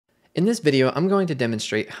In this video, I'm going to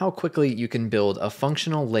demonstrate how quickly you can build a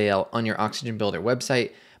functional layout on your Oxygen Builder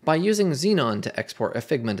website by using Xenon to export a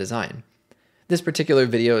Figma design. This particular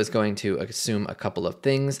video is going to assume a couple of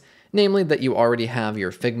things, namely that you already have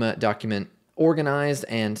your Figma document organized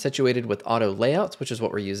and situated with auto layouts, which is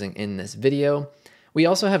what we're using in this video. We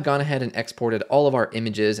also have gone ahead and exported all of our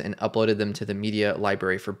images and uploaded them to the media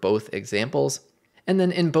library for both examples. And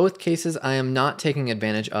then in both cases, I am not taking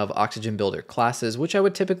advantage of Oxygen Builder classes, which I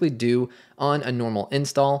would typically do on a normal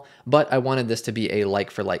install, but I wanted this to be a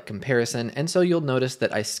like-for-like comparison, and so you'll notice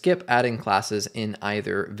that I skip adding classes in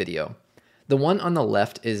either video. The one on the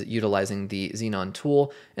left is utilizing the Xenon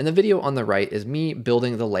tool, and the video on the right is me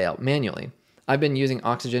building the layout manually. I've been using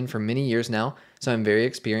Oxygen for many years now, so I'm very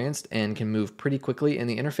experienced and can move pretty quickly in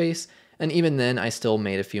the interface, and even then I still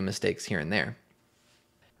made a few mistakes here and there.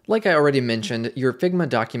 Like I already mentioned, your Figma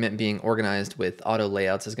document being organized with auto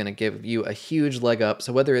layouts is going to give you a huge leg up.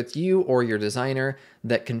 So whether it's you or your designer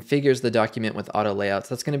that configures the document with auto layouts,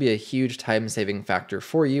 that's going to be a huge time-saving factor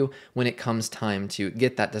for you when it comes time to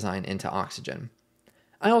get that design into Oxygen.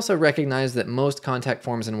 I also recognize that most contact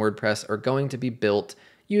forms in WordPress are going to be built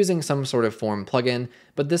using some sort of form plugin,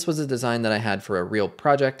 but this was a design that I had for a real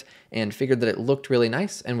project and figured that it looked really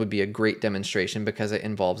nice and would be a great demonstration because it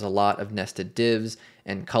involves a lot of nested divs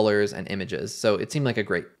and colors and images, so it seemed like a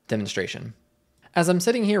great demonstration. As I'm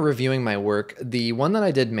sitting here reviewing my work, the one that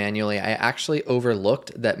I did manually, I actually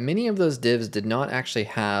overlooked that many of those divs did not actually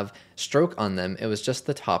have stroke on them. It was just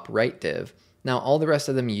the top right div. Now, all the rest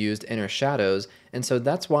of them used inner shadows, and so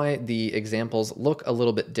that's why the examples look a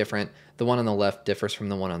little bit different. The one on the left differs from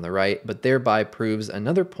the one on the right, but thereby proves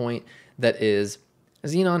another point, that is,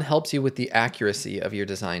 Xenon helps you with the accuracy of your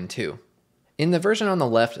design too. In the version on the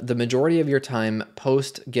left, the majority of your time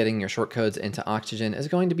post getting your shortcodes into Oxygen is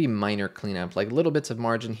going to be minor cleanup, like little bits of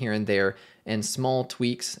margin here and there, and small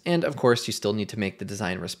tweaks, and of course you still need to make the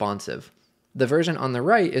design responsive. The version on the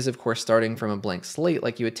right is of course starting from a blank slate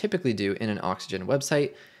like you would typically do in an Oxygen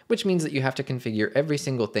website, which means that you have to configure every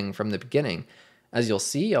single thing from the beginning. As you'll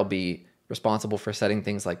see, I'll be responsible for setting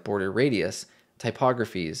things like border radius,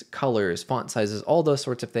 typographies, colors, font sizes, all those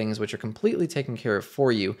sorts of things which are completely taken care of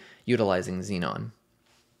for you utilizing Xenon.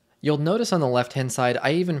 You'll notice on the left-hand side,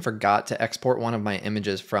 I even forgot to export one of my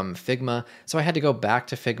images from Figma, so I had to go back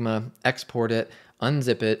to Figma, export it,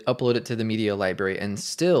 unzip it, upload it to the media library, and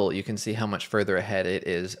still you can see how much further ahead it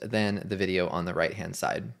is than the video on the right-hand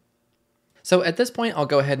side. So at this point, I'll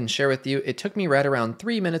go ahead and share with you, it took me right around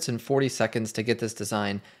 3 minutes and 40 seconds to get this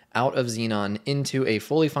design out of Xenon into a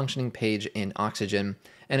fully functioning page in Oxygen,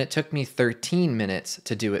 and it took me 13 minutes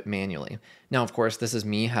to do it manually. Now, of course, this is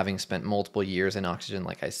me having spent multiple years in Oxygen,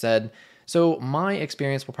 like I said, so my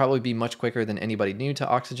experience will probably be much quicker than anybody new to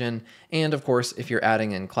Oxygen, and of course, if you're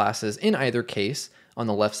adding in classes in either case, on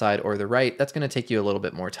the left side or the right, that's going to take you a little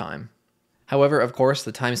bit more time. However, of course,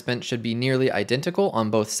 the time spent should be nearly identical on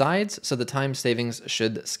both sides, so the time savings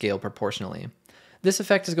should scale proportionally. This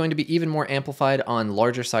effect is going to be even more amplified on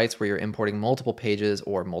larger sites where you're importing multiple pages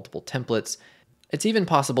or multiple templates. It's even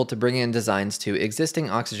possible to bring in designs to existing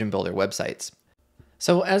Oxygen Builder websites.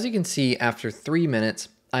 So as you can see, after 3 minutes,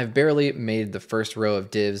 I've barely made the first row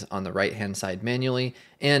of divs on the right-hand side manually,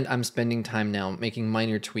 and I'm spending time now making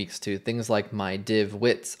minor tweaks to things like my div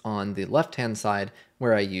widths on the left-hand side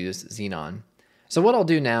where I use Xenon. So what I'll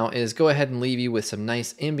do now is go ahead and leave you with some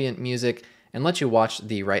nice ambient music and let you watch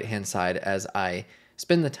the right-hand side as I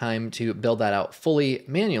spend the time to build that out fully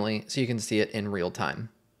manually so you can see it in real time.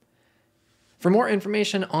 For more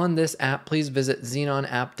information on this app, please visit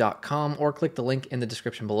xenonapp.com or click the link in the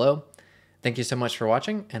description below. Thank you so much for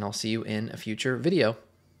watching, and I'll see you in a future video.